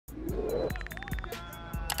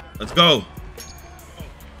Let's go.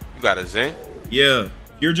 You got a Zen? Yeah.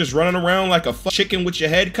 You're just running around like a chicken with your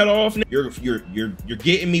head cut off. You're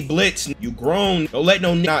getting me blitzed. You grown. Don't let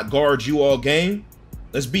no not guard you all game.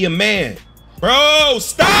 Let's be a man. Bro,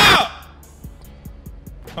 stop!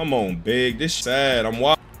 Come on, big. This is sad. I'm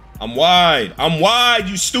wide. I'm wide. I'm wide,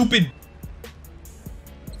 you stupid.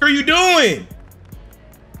 What are you doing?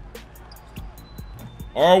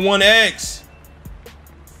 R1X.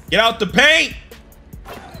 Get out the paint.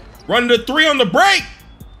 Run the 3 on the break.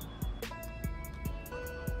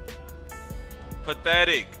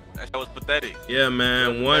 Pathetic. That was pathetic. Yeah,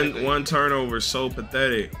 man. One turnover is so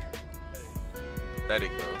pathetic.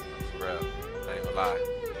 Pathetic, bro. For real. I ain't gonna lie.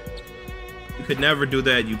 You could never do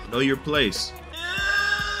that. You know your place.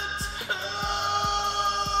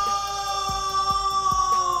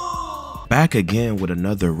 Back again with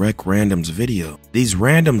another Rec Randoms video. These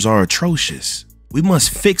randoms are atrocious. We must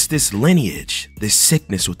fix this lineage, this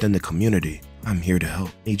sickness within the community. I'm here to help.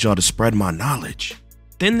 Need y'all to spread my knowledge.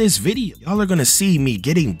 In this video, y'all are gonna see me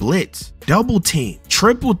getting blitzed, double team,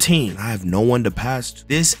 triple team. I have no one to pass to.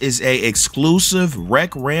 This is a exclusive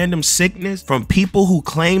Rec Random sickness from people who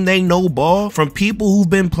claim they know ball, from people who've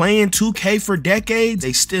been playing 2K for decades.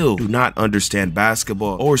 They still do not understand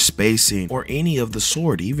basketball or spacing or any of the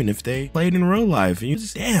sort, even if they played in real life. And you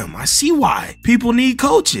just, damn, I see why. People need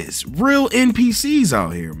coaches, real NPCs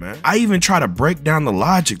out here, man. I even try to break down the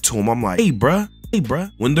logic to them. I'm like, hey, bruh,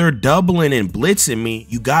 when they're doubling and blitzing me,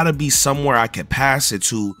 you gotta be somewhere I can pass it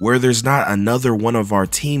to where there's not another one of our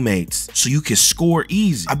teammates so you can score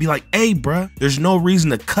easy. I'd be like, hey, bruh, there's no reason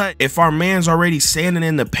to cut. If our man's already standing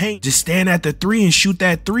in the paint, just stand at the 3 and shoot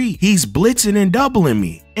that 3. He's blitzing and doubling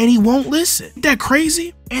me, and he won't listen. Isn't that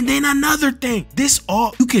crazy? And then another thing,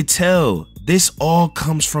 you could tell this all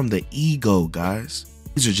comes from the ego, guys.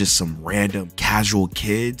 These are just some random casual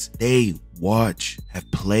kids. They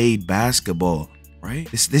have played basketball. Right?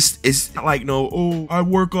 This is not like no, oh, I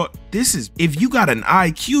work on this. Is if you got an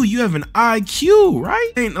IQ, you have an IQ,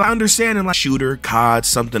 right? Ain't understanding like shooter, COD,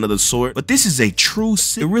 something of the sort. But this is a true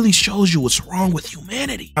it really shows you what's wrong with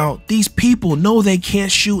humanity. Now, these people know they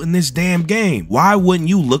can't shoot in this damn game. Why wouldn't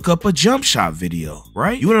you look up a jump shot video,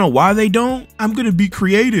 right? You wanna know why they don't? I'm gonna be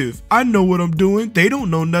creative. I know what I'm doing. They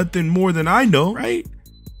don't know nothing more than I know, right?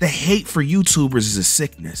 The hate for YouTubers is a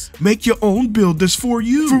sickness. Make your own build that's for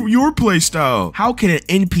you, for your playstyle. How can an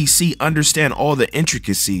NPC understand all the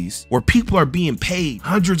intricacies where people are being paid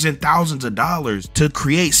hundreds and thousands of dollars to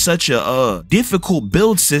create such a difficult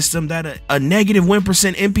build system that a negative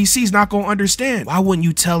 1% NPC is not gonna understand? Why wouldn't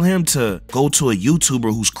you tell him to go to a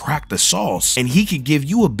YouTuber who's cracked the sauce and he could give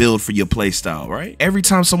you a build for your playstyle, right? Every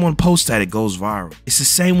time someone posts that, it goes viral. It's the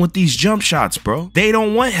same with these jump shots, bro. They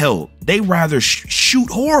don't want help. They rather shoot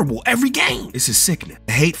horrible every game. It's a sickness.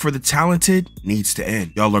 The hate for the talented needs to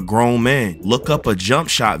end. Y'all are grown men. Look up a jump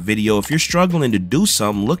shot video. If you're struggling to do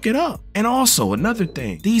something, look it up. And also another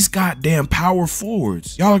thing, these goddamn power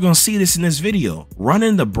forwards, y'all are gonna see this in this video,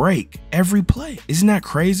 running the break every play. Isn't that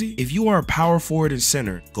crazy? If you are a power forward and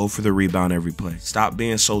center, go for the rebound every play. Stop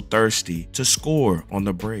being so thirsty to score on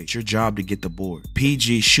the break. It's your job to get the board.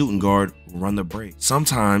 PG shooting guard, run the break.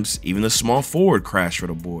 Sometimes even the small forward crash for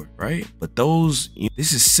the board, right? But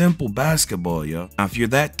this is simple basketball, yo. Now, if you're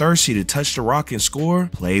that thirsty to touch the rock and score,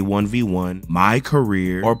 play 1v1, my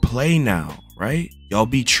career, or play now, right? Y'all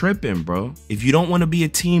be tripping, bro. If you don't want to be a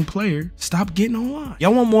team player, stop getting online.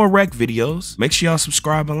 Y'all want more rec videos? Make sure y'all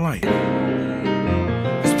subscribe and like.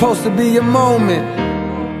 It's supposed to be your moment.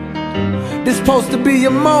 This supposed to be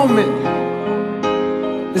your moment.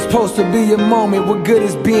 It's supposed to be your moment. What good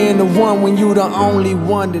is being the one when you the only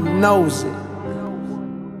one that knows it?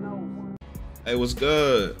 Hey, what's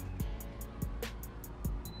good?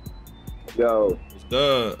 Yo. What's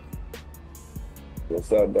good? What's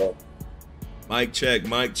up, though? Mic check,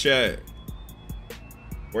 mic check.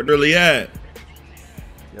 Where Dirty at?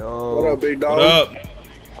 Yo. What up, big dog? What up?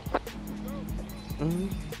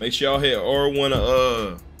 Make sure y'all hit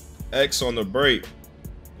R1 X on the break.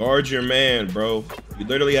 Guard your man, bro. You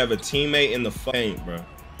literally have a teammate in the paint, bro.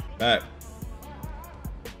 Back.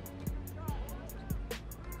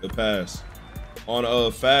 Good pass.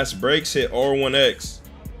 On fast breaks, hit R1X.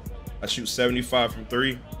 I shoot 75 from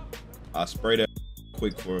 3. I spray that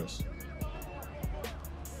quick for us.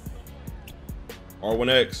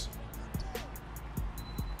 R1X.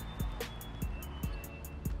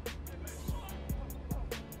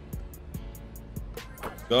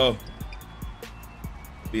 Let's go.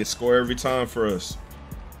 Be a score every time for us.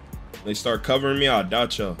 They start covering me, I'll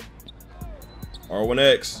dot y'all.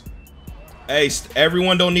 R1X. Hey,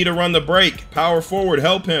 everyone don't need to run the break. Power forward,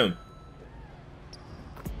 help him.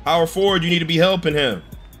 Power forward, you need to be helping him.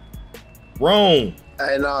 Rome.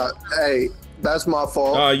 Hey, nah, hey, that's my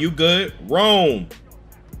fault. You good? Rome.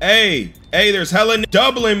 Hey, there's hella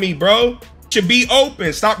doubling me, bro. Should be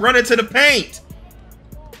open. Stop running to the paint.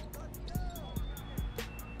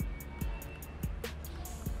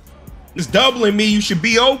 It's doubling me. You should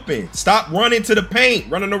be open. Stop running to the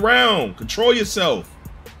paint, running around. Control yourself.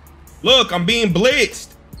 Look, I'm being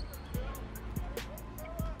blitzed.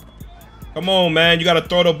 Come on, man. You got to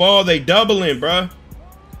throw the ball. They doubling, bro.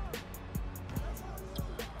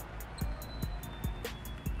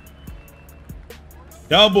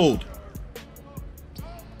 Doubled.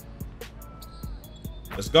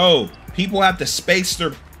 Let's go. People have to space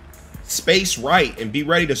right and be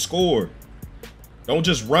ready to score. Don't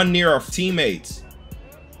just run near our teammates.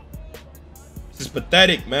 This is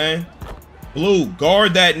pathetic, man. Blue,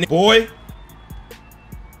 guard that boy.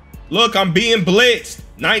 Look, I'm being blitzed.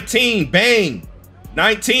 19, bang.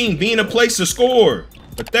 19, be in a place to score.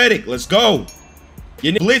 Pathetic, let's go.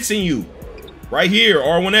 You're blitzing you. Right here,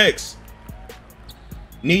 R1X.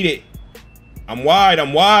 Need it. I'm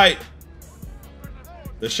wide.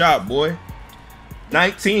 The shot, boy.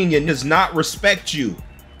 19, and does not respect you.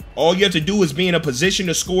 All you have to do is be in a position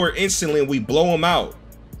to score instantly and we blow them out.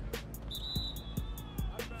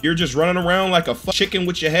 You're just running around like a chicken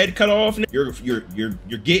with your head cut off. You're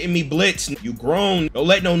getting me blitzed. You grown. Don't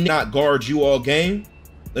let no not guard you all game.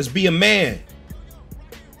 Let's be a man.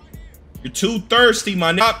 You're too thirsty,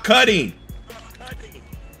 my nigga. Stop cutting.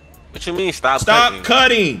 What you mean stop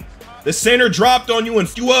cutting? The center dropped on you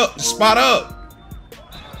and you up. Spot up.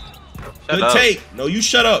 Good take. No, you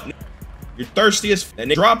shut up. You're thirsty as and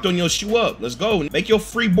they dropped on your shoe up. Let's go. Make your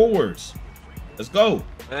free boards. Let's go.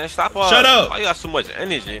 Man, stop. Shut up. Why you got so much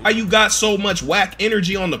energy? Why you got so much whack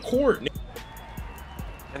energy on the court?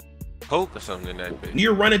 Coke or something in that bitch.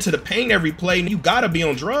 You're running to the paint every play. You gotta be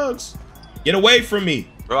on drugs. Get away from me.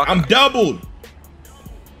 Bro, I'm doubled.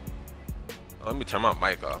 Let me turn my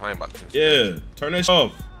mic off. I ain't about to. Yeah, turn this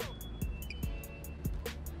off.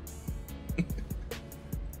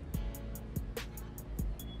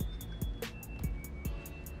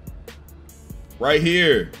 Right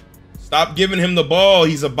here. Stop giving him the ball.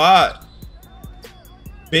 He's a bot.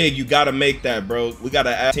 Big, you gotta make that, bro. We gotta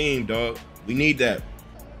add team, dog. We need that.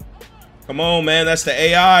 Come on, man. That's the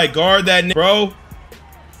AI. Guard that, bro.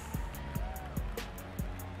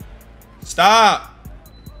 Stop.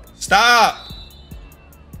 Stop.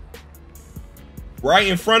 Right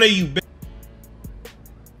in front of you, big.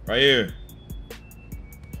 Right here.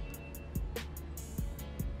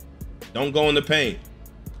 Don't go in the paint.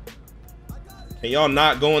 Can y'all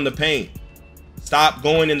not go in the paint? Stop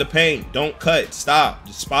going in the paint. Don't cut. Stop.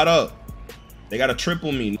 Just spot up. They got to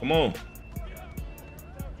triple me. Come on.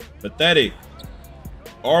 Pathetic.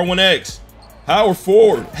 R1X. Power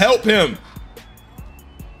forward. Help him.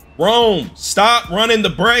 Rome. Stop running the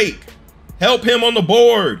break. Help him on the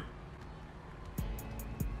board.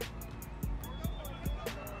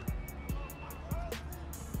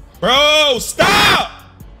 Bro, stop.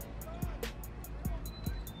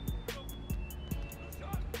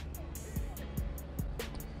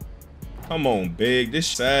 Come on, big. This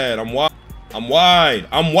is sad. I'm wide. I'm wide.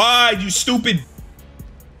 I'm wide, you stupid.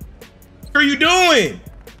 What are you doing?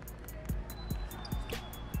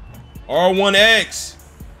 R1X.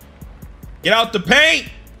 Get out the paint.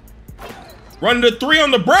 Run the three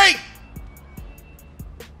on the break.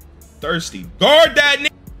 Thirsty. Guard that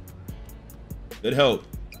nigga. Good help.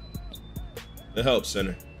 Good help,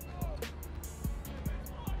 center.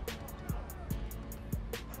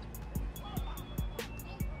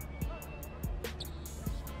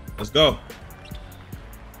 Let's go.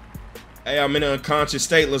 Hey, I'm in an unconscious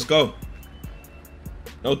state. Let's go.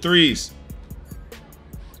 No threes.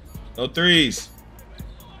 No threes.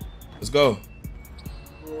 Let's go.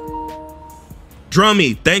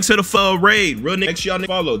 Drummy, thanks for the raid. Real nigga, y'all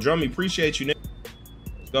follow. Drummy, appreciate you, nigga.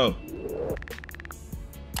 Let's go.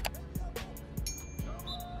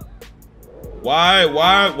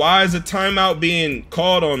 Why is a timeout being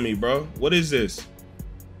called on me, bro? What is this?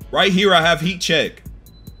 Right here, I have heat check.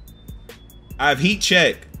 I have heat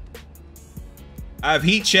check. I have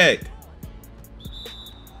heat check.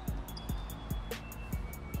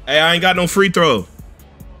 Hey, I ain't got no free throw.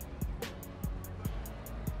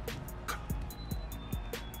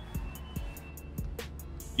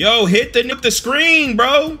 Yo, hit the screen,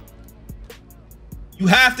 bro. You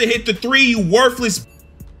have to hit the three, you worthless.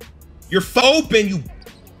 You're open,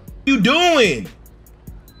 you doing?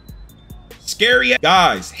 Scary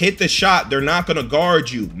guys, hit the shot. They're not gonna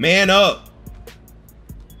guard you. Man up.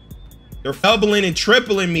 They're doubling and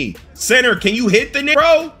tripling me. Center, can you hit the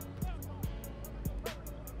bro?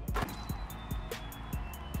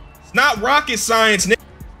 It's not rocket science, nigga.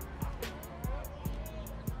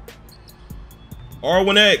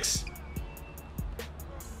 R1X.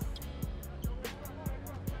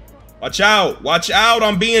 Watch out. Watch out.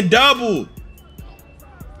 I'm being doubled.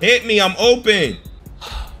 Hit me. I'm open.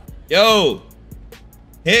 Yo.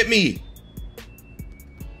 Hit me.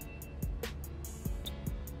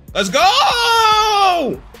 Let's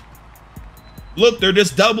go. Look, they're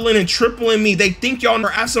just doubling and tripling me. They think y'all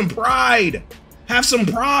have some pride. Have some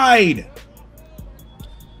pride.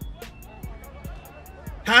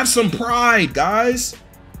 Have some pride, guys.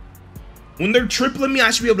 When they're tripling me,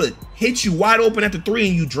 I should be able to hit you wide open at the 3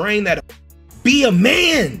 and you drain that. Be a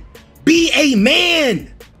man. Be a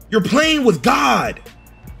man. You're playing with God.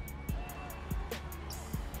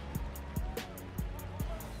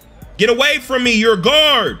 Get away from me. You're a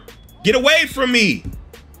guard. Get away from me.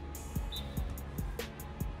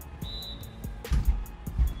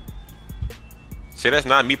 See, that's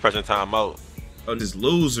not me pressing timeout. Oh, these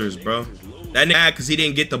losers, bro. That nigga mad because he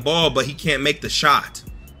didn't get the ball, but he can't make the shot.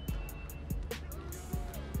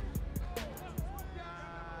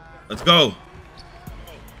 Let's go.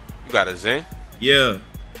 You got a Zen? Yeah.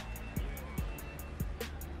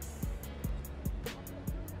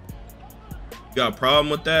 You got a problem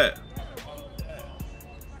with that?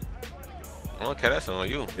 Okay, that's on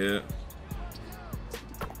you. Yeah.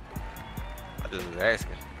 I just was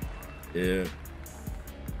asking. Yeah.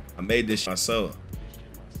 I made this myself.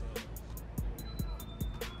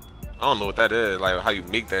 I don't know what that is, like how you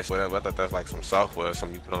make that shit, whatever. I thought that's like some software or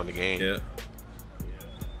something you put on the game. Yeah.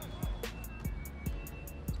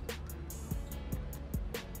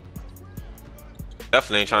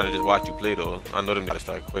 Definitely ain't trying to just watch you play though. I know them gotta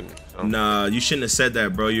start quitting. So. Nah, you shouldn't have said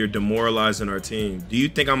that, bro. You're demoralizing our team. Do you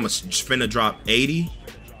think I'm finna drop 80?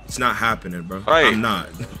 It's not happening, bro. Right. I'm not.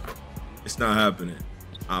 It's not happening.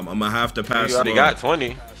 I'm gonna have to pass. You already got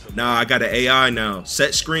 20. Nah, I got an AI now.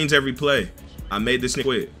 Set screens every play. I made this nigga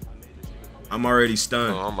quit. I'm already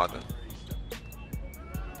stunned. Oh, I'm about to.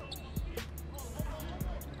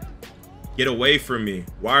 Get away from me.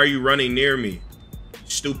 Why are you running near me?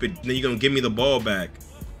 Stupid. Then you're gonna give me the ball back.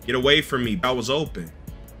 Get away from me. I was open.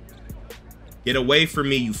 Get away from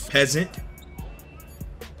me, you peasant.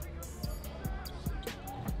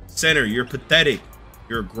 Center, you're pathetic.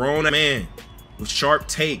 You're a grown man with sharp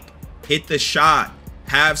take. Hit the shot.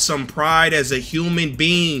 Have some pride as a human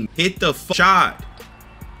being. Hit the shot.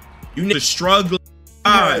 You need to struggle.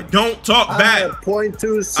 Don't talk back.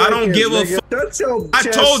 I don't give a fuck. I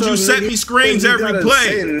told you set me screens every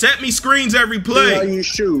play. Set me screens every play. See how you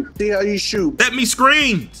shoot. See how you shoot. Set me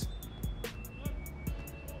screens.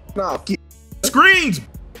 Nah, Screens.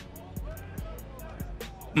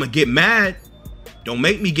 I'm gonna get mad. Don't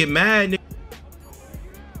make me get mad, nigga.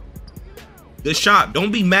 Good shot.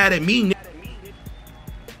 Don't be mad at me, nigga.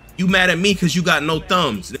 You mad at me because you got no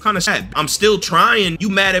thumbs. What kind of shit? I'm still trying. You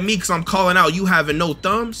mad at me because I'm calling out you having no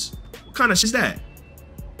thumbs? What kind of shit is that?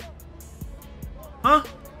 Huh?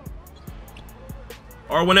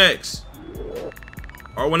 R1X.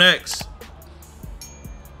 R1X.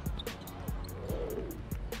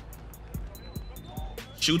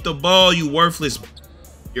 Shoot the ball, you worthless.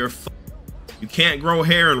 You can't grow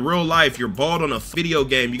hair in real life. You're bald on a video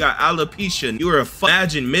game. You got alopecia. You were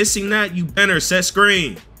imagine missing that? You better set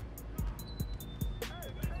screen.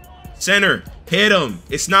 Center, hit him.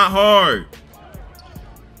 It's not hard.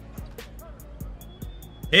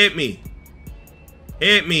 Hit me.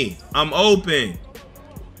 Hit me. I'm open.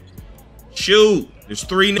 Shoot. There's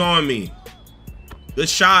 3 on me. Good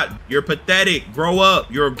shot. You're pathetic. Grow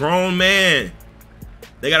up. You're a grown man.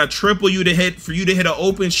 They gotta triple you to hit for you to hit an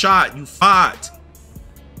open shot. You fought.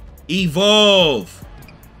 Evolve.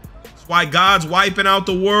 That's why God's wiping out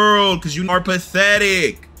the world, because you are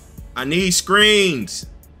pathetic. I need screens.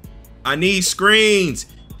 I need screens.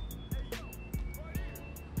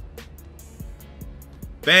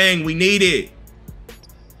 Bang, we need it.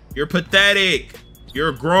 You're pathetic. You're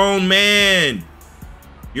a grown man.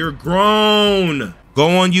 You're grown.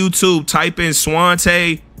 Go on YouTube, type in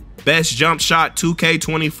SwantE best jump shot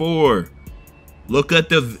 2K24. Look at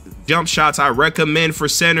the jump shots I recommend for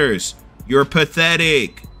centers. You're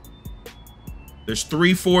pathetic. There's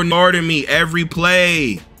 3-4 yard in me every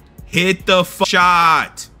play. Hit the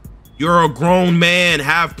shot. You're a grown man.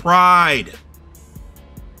 Have pride.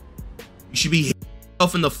 You should be hitting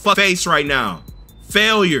yourself in the face right now.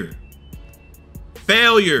 Failure.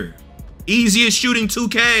 Failure. Easiest shooting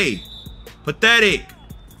 2K. Pathetic.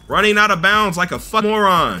 Running out of bounds like a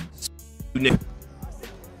moron.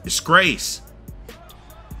 Disgrace.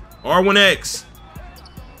 R1X.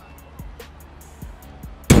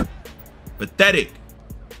 Pathetic.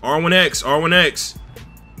 R1X. R1X.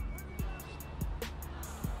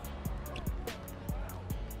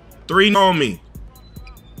 3 on me.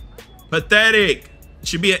 Pathetic.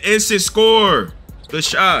 Should be an instant score. Good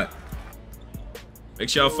shot. Make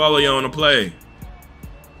sure y'all follow you on the play.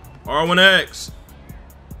 R1X.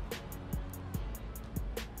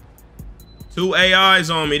 2 AIs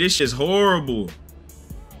on me. This shit's horrible.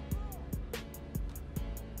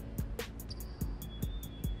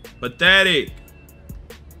 Pathetic.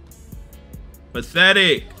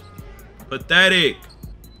 Pathetic. Pathetic.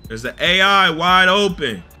 There's the AI wide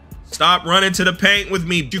open. Stop running to the paint with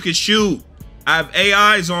me. You can shoot. I have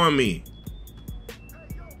AIs on me.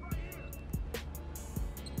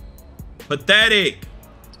 Pathetic.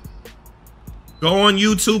 Go on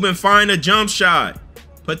YouTube and find a jump shot.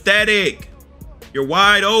 Pathetic. You're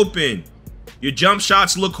wide open. Your jump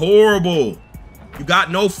shots look horrible. You got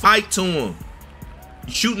no fight to them.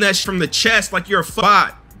 You're shooting that shit from the chest like you're a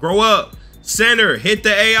bot. Grow up. Center. Hit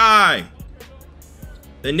the AI.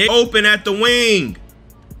 The nigga open at the wing.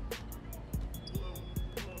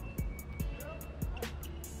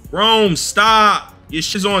 Rome, stop. Your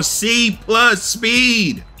shit's on C+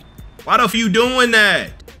 speed. Why the f you doing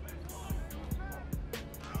that?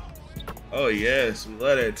 Oh yes, we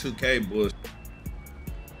love that 2K bullshit.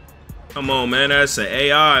 Come on, man, that's an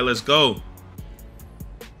AI. Let's go.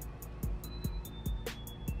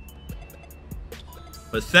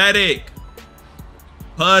 Pathetic.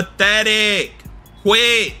 Pathetic.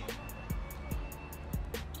 Quit.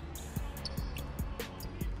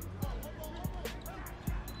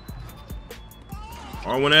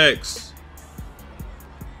 R1X.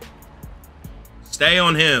 Stay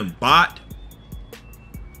on him, bot.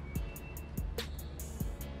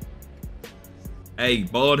 Hey,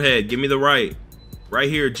 bald head, give me the right. Right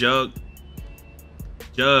here, Jug.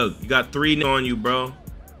 Jug, you got 3 on you, bro.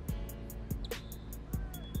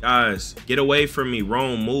 Guys, get away from me.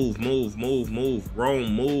 Rome, move, move, move, move.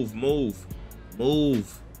 Rome, move, move,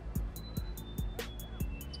 move.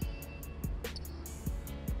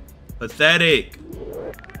 Pathetic.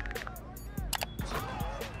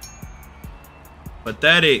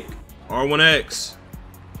 Pathetic. R1X.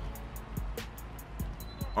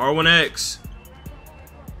 R1X.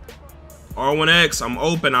 R1X, I'm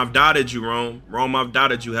open. I've dotted you, Rome. Rome, I've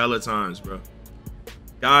dotted you hella times, bro.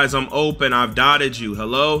 Guys, I'm open. I've dotted you.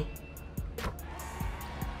 Hello?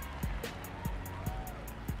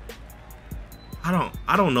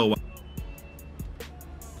 I don't know why.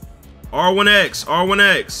 R1X,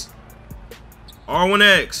 R1X.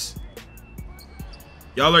 R1X.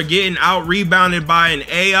 Y'all are getting out rebounded by an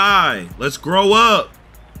AI. Let's grow up.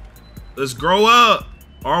 Let's grow up.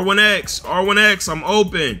 R1X, R1X, I'm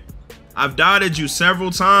open. I've dotted you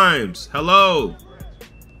several times. Hello.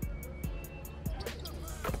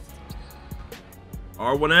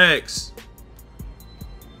 R1X.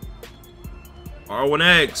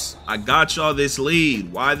 R1X. I got y'all this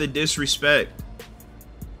lead. Why the disrespect?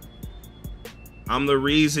 I'm the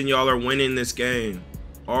reason y'all are winning this game.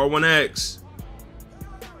 R1X.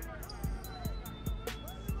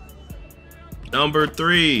 Number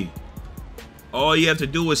 3. All you have to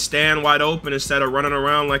do is stand wide open instead of running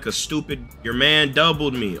around like a stupid. Your man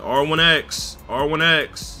doubled me. R1X.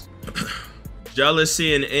 R1X.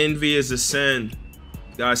 Jealousy and envy is a sin.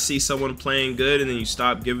 You guys see someone playing good and then you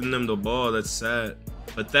stop giving them the ball. That's sad.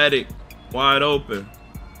 Pathetic. Wide open.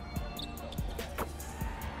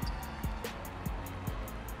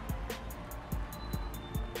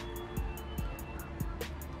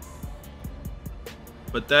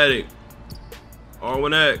 Pathetic.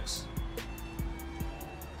 R1X.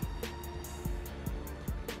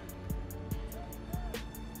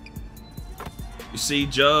 You see,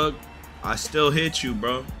 Jug? I still hit you,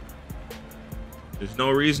 bro. There's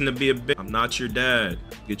no reason to be a bitch. I'm not your dad.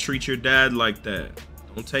 You treat your dad like that.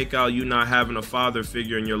 Don't take out you not having a father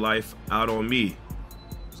figure in your life out on me.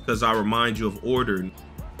 It's because I remind you of order.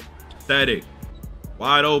 Pathetic.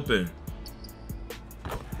 Wide open.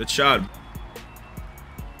 Good shot.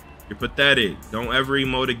 You're pathetic. Don't ever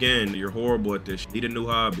emote again. You're horrible at this. Need a new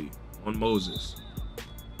hobby. On Moses.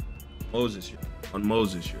 Moses. On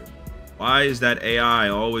Moses. Why is that AI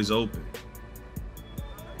always open?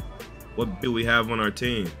 What do we have on our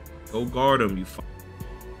team? Go guard him, you f.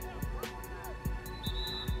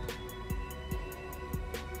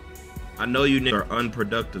 I know you niggas are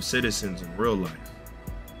unproductive citizens in real life.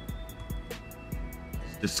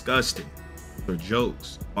 It's disgusting. They're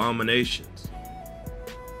jokes, abominations.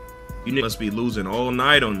 You niggas must be losing all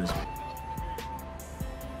night on this.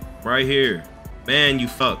 Right here. Man, you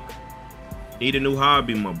fuck. Need a new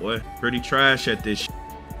hobby, my boy. Pretty trash at this shit.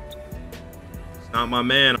 It's not my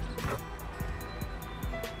man.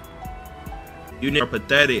 You niggas are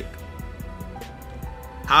pathetic.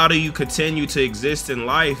 How do you continue to exist in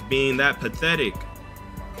life being that pathetic?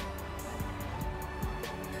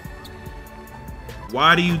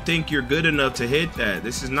 Why do you think you're good enough to hit that?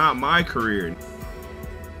 This is not my career.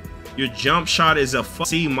 Your jump shot is a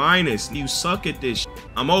C-. You suck at this.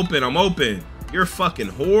 I'm open. You're fucking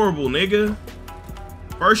horrible, nigga.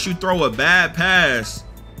 First you throw a bad pass,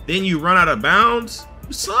 then you run out of bounds.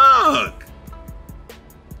 You suck.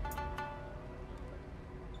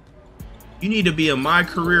 You need to be a my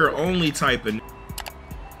career only type of.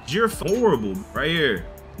 You're horrible. Right here.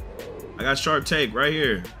 I got sharp take right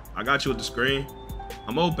here. I got you with the screen.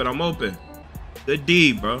 I'm open. Good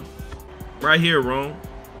D, bro. Right here, Rome.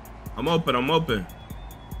 I'm open. I'm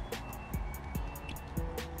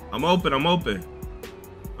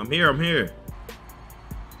here.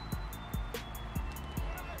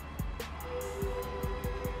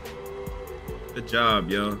 Good job,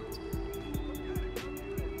 yo.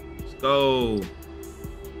 Let's go.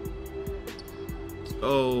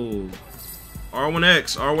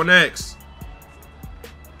 R1X.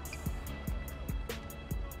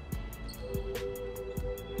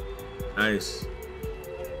 Nice.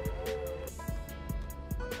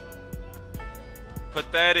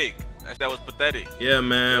 Pathetic. That was pathetic. Yeah,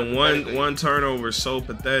 man. One turnover is so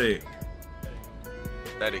pathetic.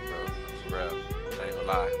 Pathetic, bro. I ain't gonna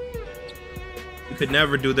lie. You could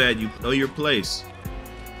never do that. You know your place.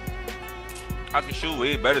 I can shoot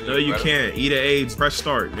way better than you. No, you can't. Eat an AIDS. Press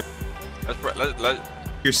start.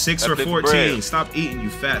 You're 6 for 14. Stop eating, you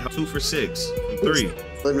fat. 2 for 6. 3.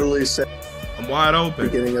 Literally said I'm wide open.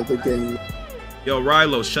 beginning of the game. Yo,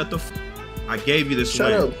 Rilo, shut the f. I gave you this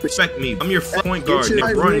Shut win. up. Respect me. I'm your point guard. Get your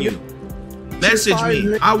Nigga, five, run nigga. you. Message five, me.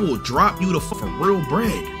 nigga. I will drop you the f for real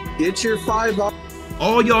bread. Get your 5 off.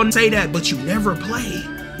 All y'all say that, but you never play.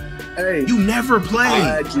 Hey, You never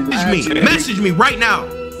play. Message me right now.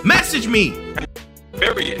 Message me.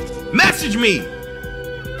 Period. Message me.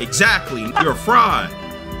 Exactly. You're a fraud.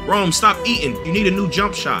 Rome, stop eating. You need a new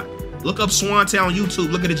jump shot. Look up SwantE on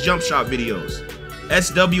YouTube. Look at his jump shot videos.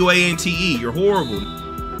 SWANTE. You're horrible.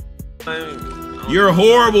 You're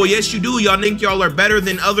horrible. Yes, you do. Y'all think y'all are better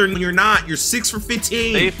than other when you're not. You're 6 for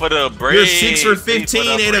 15. Pay for the bread. You're 6 for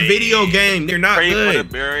 15 in a video game. They're not Pray good. for the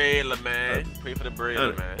bread, man. Pray for the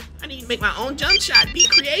bread, man. I need to make my own jump shot. Be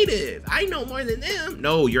creative. I know more than them.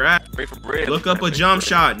 No, you're at. Pray for bread. Look up a jump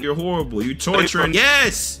shot. You're horrible. You're torturing.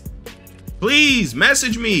 Yes. Please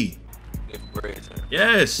message me. Pray for bread, man.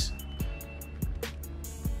 Yes.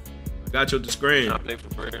 I got you at the screen. Not play for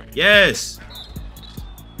bread. Yes.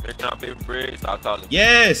 Not play for bread. Stop talking.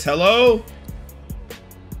 Yes. Hello.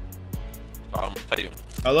 I'm gonna play you.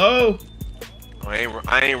 Hello.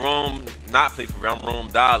 I ain't room not play for bread. I'm room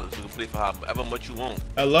dollars. You can play for however much you want.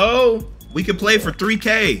 Hello. We can play for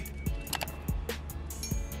 3K.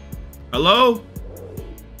 Hello.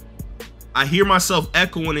 I hear myself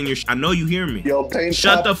echoing in your. I know you hear me. yo, paint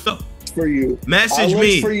Shut the fuck. for you. Message I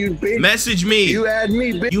me. looked for you, bitch. Message me. You add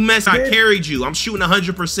me, bitch. You mess. I bitch. carried you. I'm shooting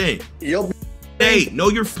 100%. Yo, Hey, know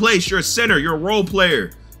your place. You're a center. You're a role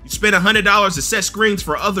player. You spend $100 to set screens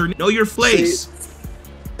for other. Know your place.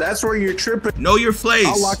 that's where you're tripping. Know your place.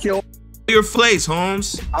 I'll lock your. Know your place,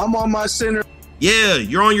 Holmes. I'm on my center. Yeah,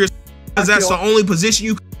 you're on your. Cause that's the only position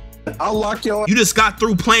you. I'll lock your. You just got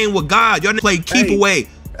through playing with God. Y'all played keep Hey, away.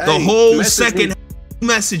 The hey, whole message second. me.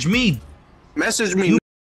 Message me. Message me.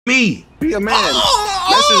 Me. Be a man.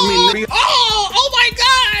 Message me. Oh my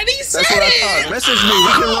God! He said That's what I thought. Message me.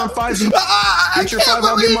 We can run 5. Get your 5.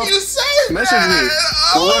 I'll get my. Message me.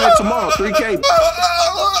 We'll run it tomorrow. 3K.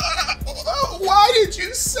 Why did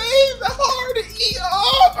you say the hard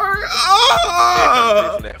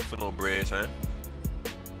ER? For no bread, man.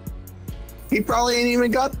 He probably ain't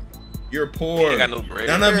even got. You're poor. Ain't got no bread.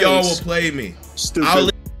 None of y'all will play me. Stupid. I'll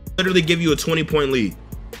literally give you a 20-point lead.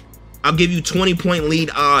 I'll give you 20-point lead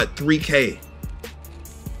odd 3K.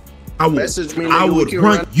 I will. Message me, I nigga, we would can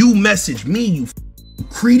run. run. You message me, you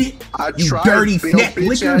cretin. You tried, dirty bitch, neck bitch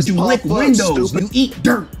lickers. ass You lick pop up, windows. stupid. You eat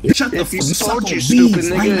dirt. Shut the If fuck. you You told suck on you, bees. stupid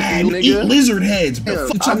Lame nigga, ass. you You eat nigga. lizard heads. Yeah, Bro. You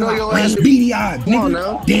I talking know about your lame ass. beady eyed. Come on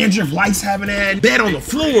now. Dandruff lights having that bed on the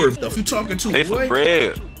floor. The f you talking to? Play for boy?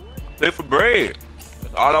 bread. Play for bread.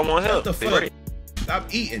 That's all I want help. What the fuck? Stop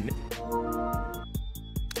eating.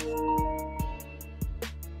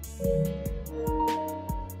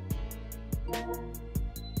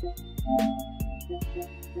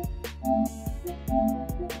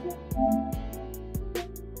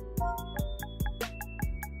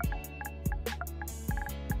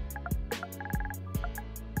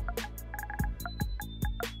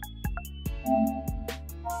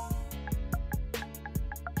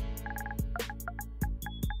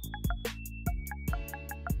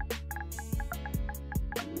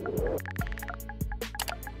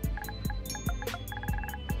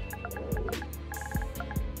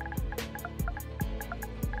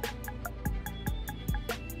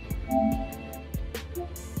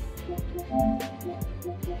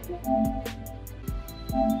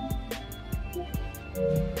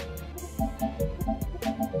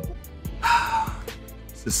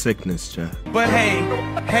 It's a sickness, chat. But hey,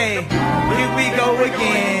 here we go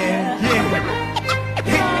again.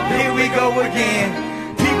 Yeah. Here we go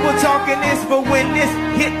again. People talking this, but when this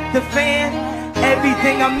hit the fan,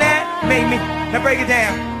 everything I'm at made me. Now break it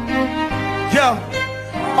down. Yo,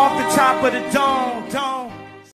 off the top of the dome.